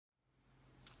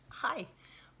Hi,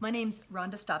 my name's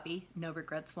Rhonda Stoppe, No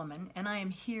Regrets Woman, and I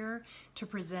am here to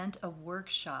present a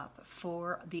workshop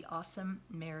for the Awesome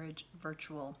Marriage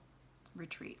Virtual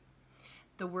Retreat.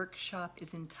 The workshop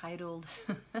is entitled,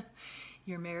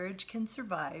 Your Marriage Can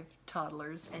Survive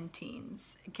Toddlers and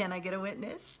Teens. Can I get a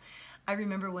witness? I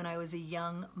remember when I was a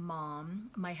young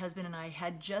mom, my husband and I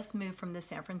had just moved from the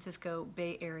San Francisco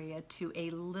Bay Area to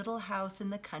a little house in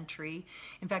the country.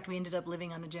 In fact, we ended up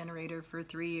living on a generator for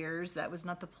 3 years. That was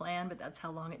not the plan, but that's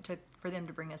how long it took for them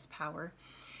to bring us power.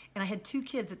 And I had 2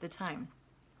 kids at the time.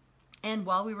 And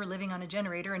while we were living on a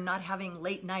generator and not having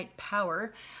late night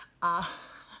power,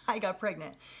 I got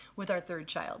pregnant with our 3rd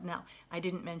child. Now, I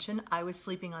didn't mention I was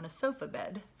sleeping on a sofa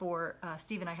bed for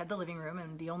Steve and I had the living room,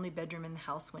 and the only bedroom in the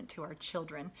house went to our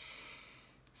children.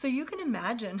 So you can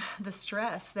imagine the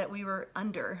stress that we were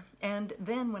under. And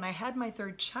then when I had my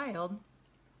 3rd child,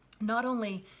 not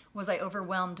only was I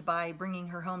overwhelmed by bringing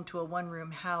her home to a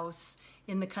one-room house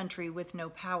in the country with no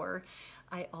power,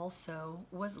 I also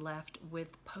was left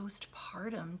with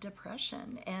postpartum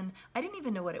depression. And I didn't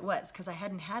even know what it was because I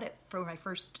hadn't had it for my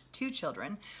first 2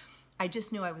 children. I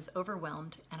just knew I was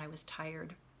overwhelmed and I was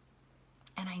tired.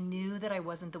 And I knew that I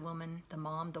wasn't the woman, the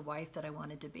mom, the wife that I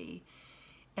wanted to be.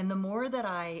 And the more that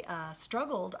I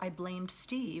struggled, I blamed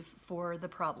Steve for the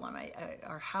problem.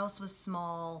 Our house was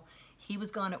small. He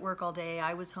was gone at work all day.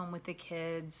 I was home with the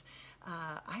kids.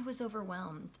 I was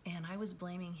overwhelmed and I was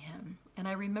blaming him. And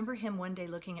I remember him one day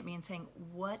looking at me and saying,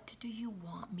 "What do you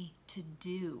want me to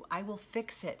do? I will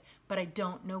fix it, but I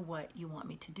don't know what you want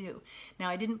me to do." Now,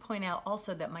 I didn't point out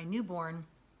also that my newborn,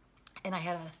 and I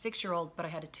had a 6-year-old, but I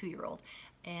had a 2-year-old.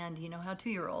 And you know how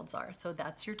 2-year-olds are. So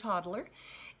that's your toddler.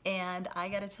 And I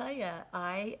got to tell you,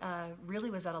 I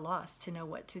really was at a loss to know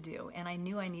what to do. And I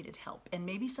knew I needed help. And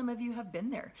maybe some of you have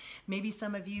been there. Maybe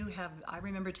some of you have, I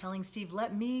remember telling Steve,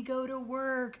 "Let me go to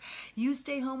work. You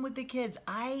stay home with the kids."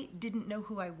 I didn't know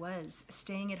who I was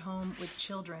staying at home with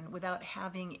children without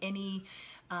having any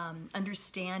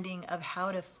understanding of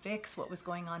how to fix what was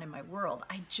going on in my world.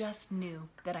 I just knew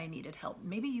that I needed help.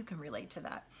 Maybe you can relate to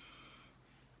that.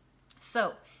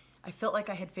 So I felt like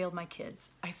I had failed my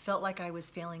kids. I felt like I was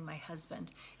failing my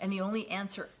husband. And the only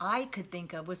answer I could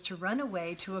think of was to run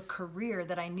away to a career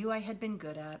that I knew I had been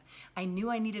good at. I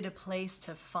knew I needed a place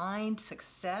to find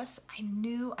success. I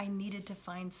knew I needed to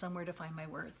find somewhere to find my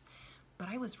worth. But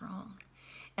I was wrong.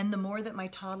 And the more that my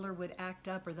toddler would act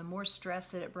up, or the more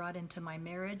stress that it brought into my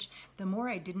marriage, the more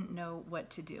I didn't know what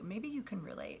to do. Maybe you can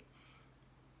relate.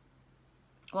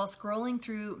 While scrolling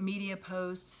through media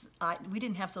posts, we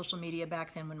didn't have social media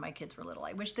back then when my kids were little.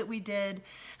 I wish that we did,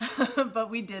 but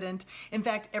we didn't. In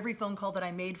fact, every phone call that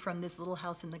I made from this little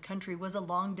house in the country was a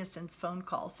long distance phone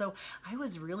call. So I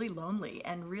was really lonely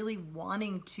and really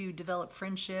wanting to develop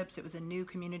friendships. It was a new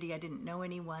community. I didn't know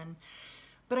anyone.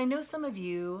 But I know some of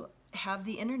you have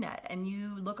the internet and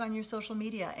you look on your social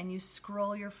media and you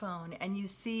scroll your phone and you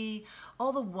see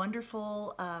all the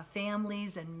wonderful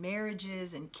families and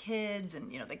marriages and kids,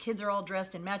 and the kids are all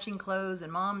dressed in matching clothes,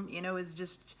 and mom is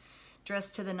just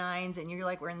dressed to the nines, and you're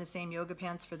like wearing the same yoga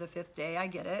pants for the 5th day. I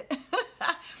get it.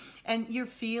 And you're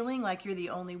feeling like you're the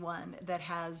only one that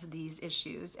has these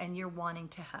issues and you're wanting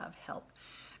to have help.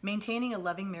 Maintaining a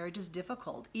loving marriage is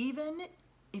difficult. Even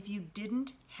if you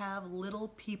didn't have little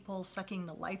people sucking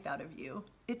the life out of you,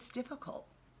 it's difficult.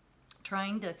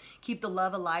 Trying to keep the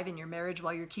love alive in your marriage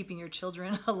while you're keeping your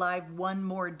children alive one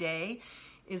more day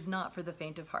is not for the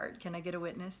faint of heart. Can I get a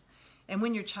witness? And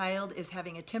when your child is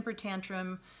having a temper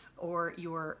tantrum, or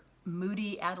your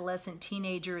moody adolescent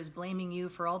teenager is blaming you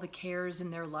for all the cares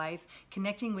in their life,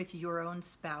 connecting with your own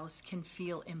spouse can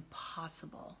feel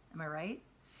impossible. Am I right?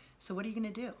 So what are you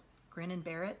going to do? Grin and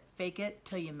bear it? Fake it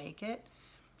till you make it?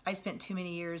 I spent too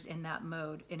many years in that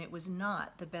mode, and it was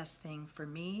not the best thing for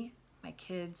me, my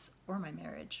kids, or my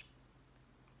marriage.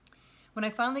 When I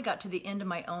finally got to the end of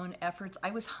my own efforts, I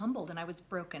was humbled and I was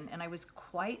broken, and I was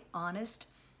quite honest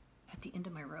at the end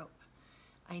of my rope.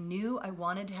 I knew I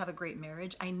wanted to have a great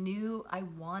marriage. I knew I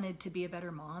wanted to be a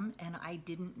better mom, and I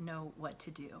didn't know what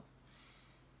to do.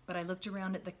 But I looked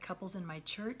around at the couples in my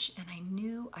church, and I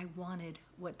knew I wanted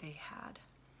what they had.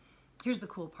 Here's the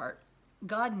cool part.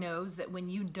 God knows that when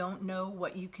you don't know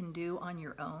what you can do on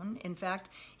your own, in fact,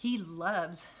 He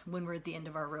loves when we're at the end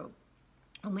of our rope.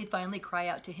 When we finally cry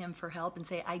out to Him for help and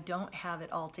say, "I don't have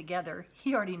it all together,"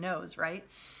 He already knows, right?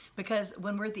 Because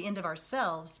when we're at the end of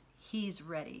ourselves, He's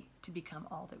ready to become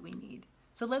all that we need.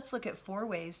 So let's look at 4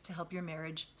 ways to help your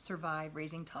marriage survive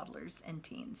raising toddlers and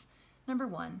teens. Number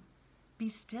 1, be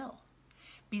still.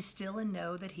 Be still and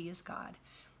know that He is God.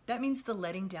 That means the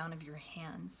letting down of your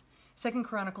hands. 2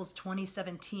 Chronicles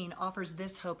 20:17 offers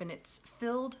this hope, and it's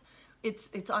filled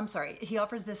I'm sorry, he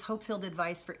offers this hope-filled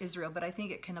advice for Israel, but I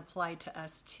think it can apply to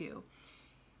us too.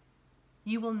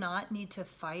 You will not need to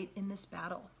fight in this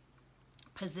battle.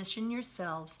 Position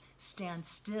yourselves, stand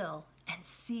still, and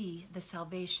see the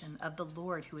salvation of the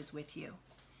Lord who is with you.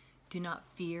 Do not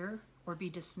fear or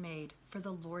be dismayed, for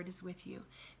the Lord is with you.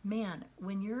 Man,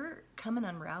 when you're coming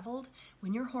unraveled,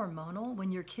 when you're hormonal,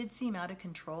 when your kids seem out of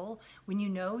control, when you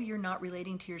know you're not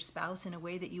relating to your spouse in a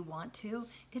way that you want to,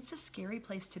 it's a scary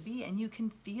place to be, and you can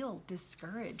feel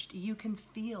discouraged. You can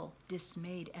feel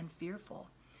dismayed and fearful.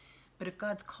 But if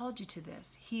God's called you to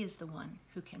this, he is the one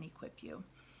who can equip you.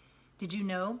 Did you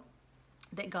know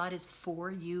that God is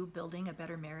for you building a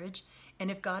better marriage?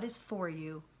 And if God is for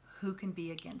you, who can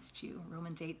be against you?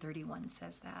 Romans 8:31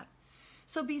 says that.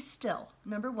 So be still.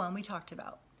 Number one, we talked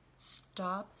about.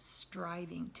 Stop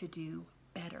striving to do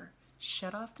better.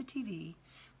 Shut off the TV.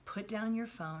 Put down your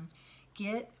phone.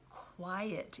 Get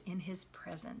quiet in his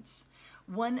presence.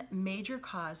 One major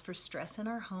cause for stress in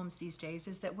our homes these days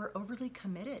is that we're overly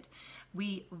committed.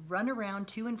 We run around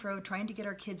to and fro trying to get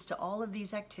our kids to all of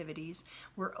these activities.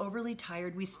 We're overly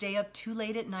tired. We stay up too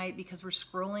late at night because we're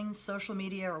scrolling social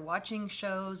media or watching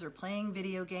shows or playing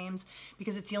video games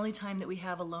because it's the only time that we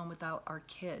have alone without our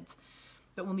kids.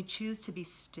 But when we choose to be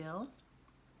still,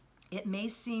 it may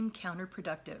seem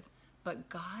counterproductive, but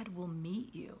God will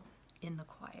meet you in the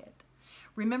quiet.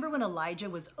 Remember when Elijah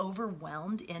was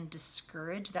overwhelmed and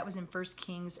discouraged? That was in 1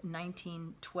 Kings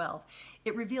 19:12.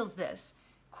 It reveals this,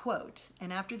 quote,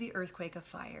 "And after the earthquake a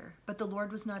fire, but the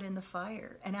Lord was not in the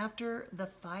fire. And after the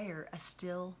fire a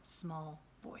still small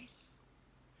voice."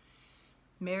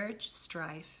 Marriage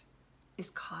strife is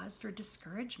cause for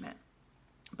discouragement.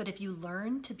 But if you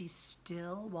learn to be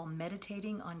still while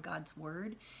meditating on God's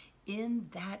word, in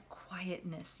that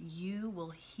quietness you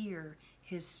will hear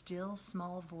his still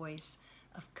small voice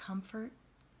of comfort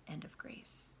and of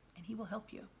grace, and he will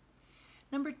help you.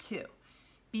 Number two,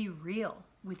 be real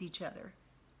with each other.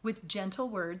 With gentle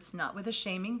words, not with a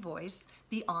shaming voice,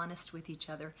 be honest with each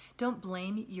other. Don't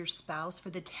blame your spouse for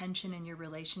the tension in your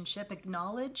relationship.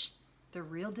 Acknowledge the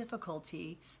real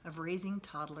difficulty of raising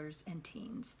toddlers and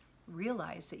teens.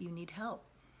 Realize that you need help.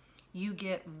 You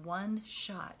get one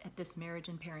shot at this marriage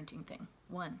and parenting thing.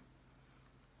 One.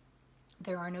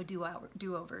 There are no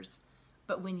do-overs.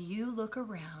 But when you look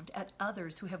around at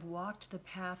others who have walked the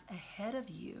path ahead of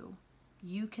you,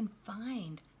 you can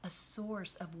find a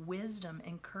source of wisdom,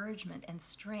 encouragement, and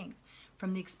strength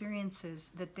from the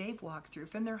experiences that they've walked through,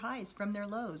 from their highs, from their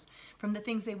lows, from the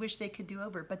things they wish they could do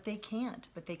over, but they can't.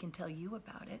 But they can tell you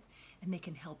about it, and they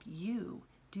can help you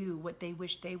do what they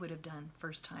wish they would have done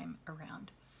first time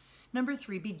around. Number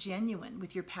three, be genuine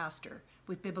with your pastor,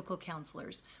 with biblical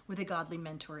counselors, with a godly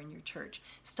mentor in your church.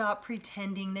 Stop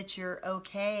pretending that you're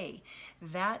okay.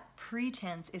 That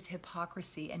pretense is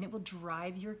hypocrisy, and it will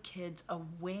drive your kids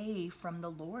away from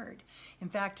the Lord. In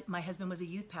fact, my husband was a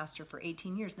youth pastor for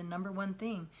 18 years. The number one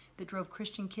thing that drove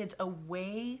Christian kids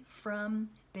away from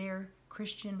their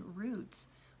Christian roots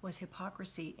was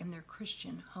hypocrisy in their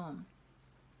Christian home.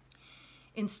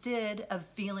 Instead of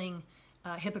feeling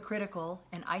hypocritical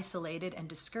and isolated and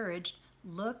discouraged,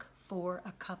 look for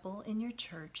a couple in your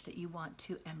church that you want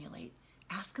to emulate.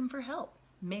 Ask them for help.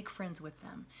 Make friends with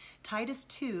them. Titus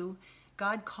 2,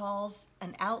 God gives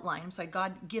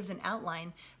an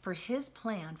outline for his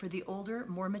plan for the older,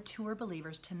 more mature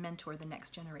believers to mentor the next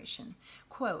generation.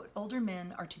 Quote, "Older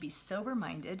men are to be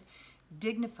sober-minded,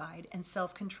 dignified, and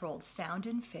self-controlled, sound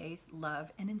in faith,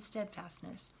 love, and in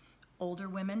steadfastness. Older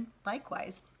women,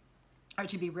 likewise, are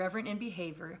to be reverent in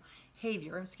behavior,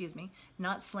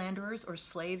 not slanderers or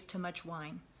slaves to much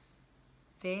wine.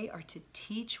 They are to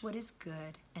teach what is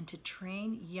good and to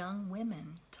train young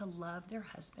women to love their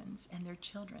husbands and their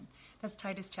children." That's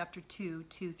Titus chapter 2,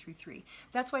 2-3.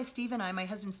 That's why my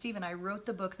husband Steve and I wrote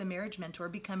the book, The Marriage Mentor,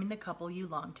 Becoming the Couple You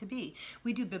Long to Be.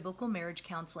 We do biblical marriage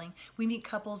counseling. We meet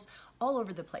couples all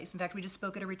over the place. In fact, we just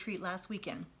spoke at a retreat last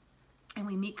weekend. And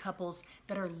we meet couples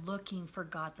that are looking for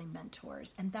godly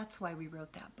mentors. And that's why we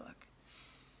wrote that book.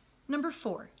 Number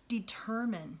four, be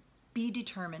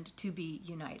determined to be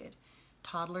united.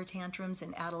 Toddler tantrums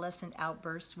and adolescent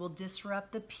outbursts will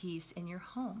disrupt the peace in your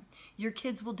home. Your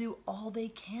kids will do all they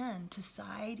can to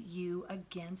side you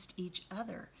against each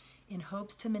other in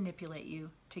hopes to manipulate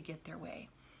you to get their way.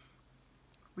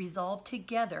 Resolve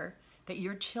together that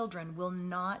your children will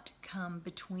not come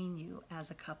between you as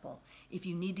a couple. If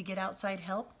you need to get outside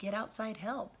help, get outside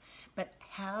help. But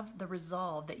have the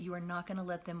resolve that you are not going to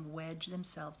let them wedge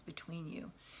themselves between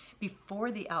you.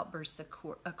 Before the outbursts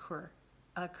occur,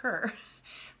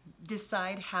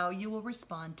 decide how you will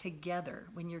respond together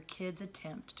when your kids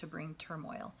attempt to bring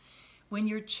turmoil. When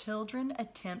your children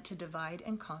attempt to divide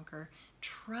and conquer,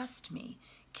 trust me,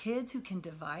 kids who can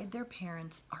divide their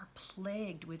parents are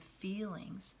plagued with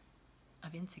feelings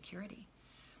of insecurity.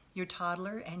 Your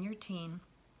toddler and your teen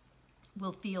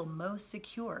will feel most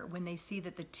secure when they see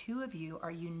that the two of you are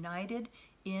united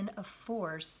in a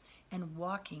force and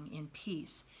walking in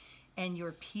peace. And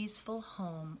your peaceful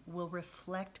home will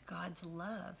reflect God's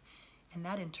love, and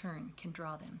that in turn can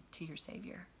draw them to your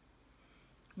Savior.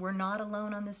 We're not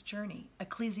alone on this journey.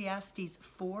 Ecclesiastes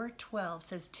 4:12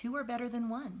 says 2 are better than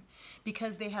 1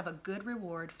 because they have a good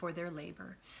reward for their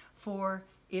labor. For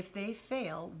if they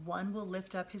fail, one will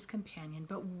lift up his companion,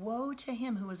 but woe to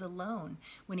him who is alone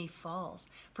when he falls,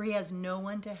 for he has no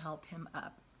one to help him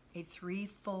up. A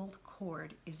threefold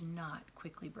cord is not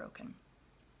quickly broken.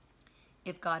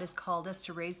 If God has called us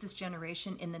to raise this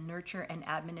generation in the nurture and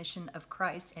admonition of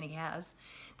Christ, and he has,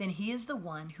 then he is the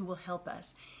one who will help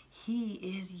us. He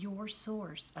is your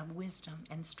source of wisdom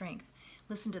and strength.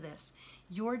 Listen to this.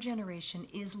 Your generation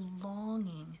is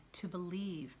longing to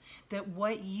believe that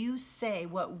what you say,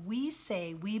 what we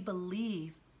say we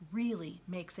believe, really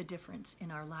makes a difference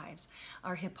in our lives.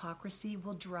 Our hypocrisy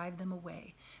will drive them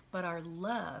away, but our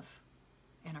love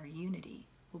and our unity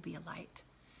will be a light.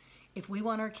 If we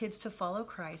want our kids to follow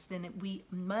Christ, then we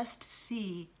must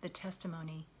see the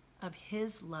testimony of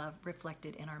his love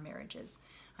reflected in our marriages.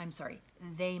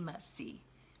 They must see.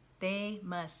 They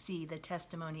must see the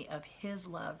testimony of his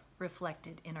love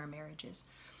reflected in our marriages.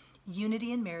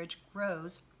 Unity in marriage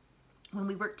grows when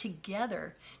we work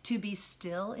together to be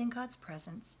still in God's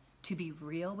presence, to be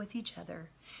real with each other,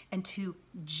 and to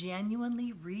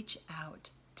genuinely reach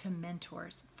out to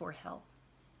mentors for help.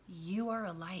 You are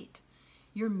a light.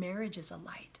 Your marriage is a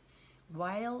light.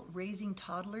 While raising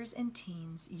toddlers and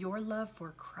teens, your love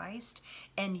for Christ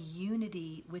and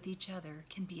unity with each other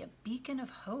can be a beacon of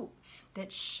hope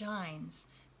that shines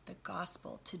the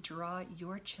gospel to draw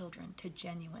your children to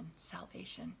genuine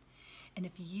salvation. And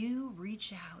if you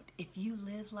reach out, if you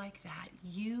live like that,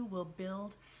 you will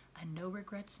build a no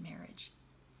regrets marriage.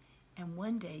 And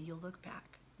one day you'll look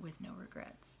back with no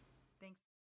regrets. Thanks.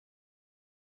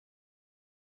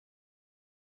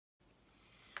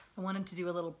 I wanted to do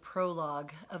a little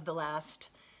prologue of the last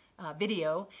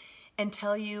video and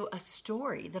tell you a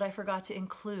story that I forgot to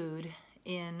include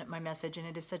in my message, and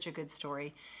it is such a good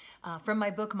story. From my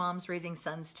book, Moms Raising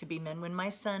Sons to Be Men, when my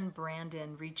son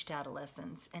Brandon reached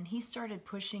adolescence and he started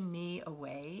pushing me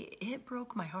away, it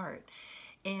broke my heart.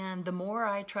 And the more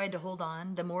I tried to hold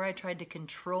on, the more I tried to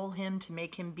control him to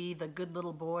make him be the good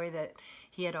little boy that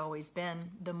he had always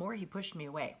been, the more he pushed me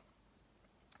away.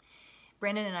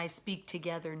 Brandon and I speak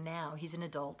together now, he's an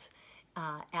adult,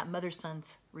 at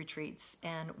mother-sons retreats.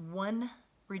 And one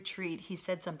retreat, he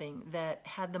said something that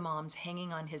had the moms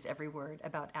hanging on his every word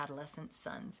about adolescent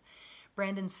sons.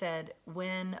 Brandon said,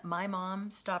 "When my mom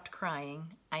stopped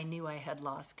crying, I knew I had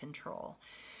lost control."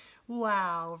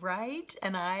 Wow, right?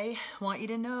 And I want you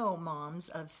to know, moms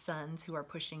of sons who are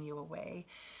pushing you away,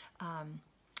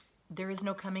 there is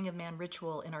no coming of man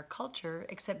ritual in our culture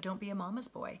except don't be a mama's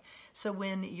boy. So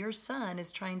when your son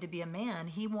is trying to be a man,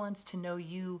 he wants to know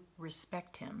you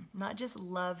respect him, not just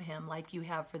love him like you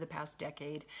have for the past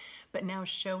decade, but now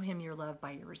show him your love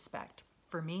by your respect.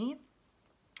 For me,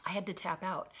 I had to tap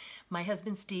out. My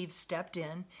husband Steve stepped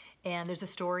in, and there's a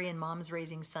story in Moms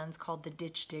Raising Sons called The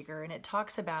Ditch Digger, and it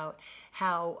talks about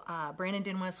how Brandon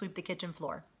didn't want to sweep the kitchen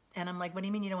floor. And I'm like, what do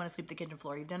you mean you don't want to sweep the kitchen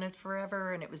floor? You've done it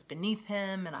forever, and it was beneath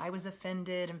him, and I was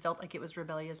offended and felt like it was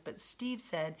rebellious. But Steve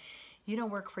said, you don't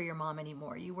work for your mom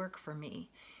anymore. You work for me.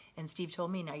 And Steve told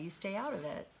me, now you stay out of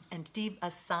it. And Steve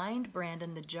assigned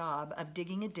Brandon the job of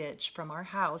digging a ditch from our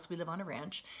house, we live on a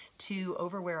ranch, to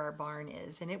over where our barn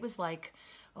is. And it was like,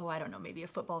 I don't know, maybe a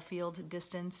football field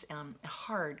distance,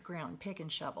 hard ground, pick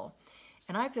and shovel.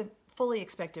 And I've fully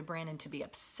expected Brandon to be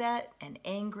upset and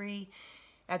angry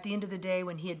at the end of the day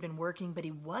when he had been working, but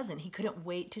he wasn't. He couldn't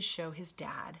wait to show his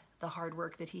dad the hard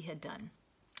work that he had done.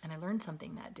 And I learned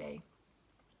something that day.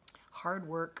 Hard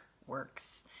work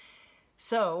works.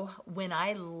 So when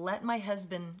I let my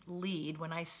husband lead,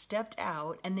 when I stepped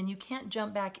out, and then you can't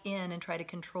jump back in and try to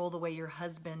control the way your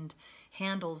husband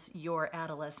handles your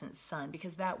adolescent son,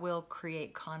 because that will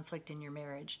create conflict in your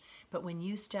marriage. But when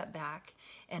you step back,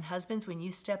 and husbands, when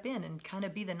you step in and kind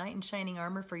of be the knight in shining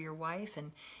armor for your wife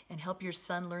and help your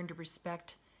son learn to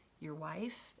respect your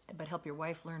wife, but help your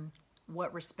wife learn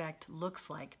what respect looks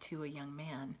like to a young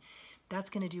man, that's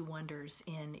going to do wonders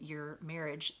in your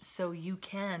marriage so you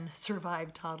can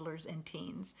survive toddlers and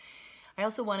teens. I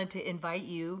also wanted to invite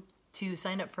you to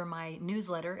sign up for my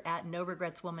newsletter at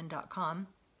noregretswoman.com,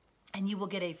 and you will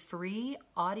get a free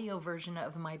audio version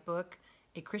of my book,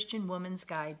 A Christian Woman's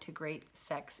Guide to Great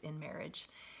Sex in Marriage.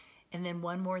 And then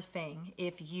one more thing,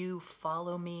 if you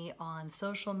follow me on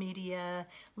social media,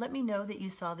 let me know that you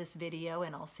saw this video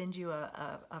and I'll send you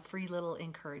a free little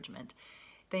encouragement.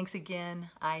 Thanks again.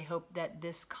 I hope that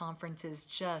this conference is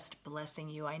just blessing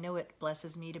you. I know it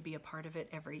blesses me to be a part of it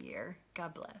every year.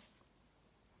 God bless.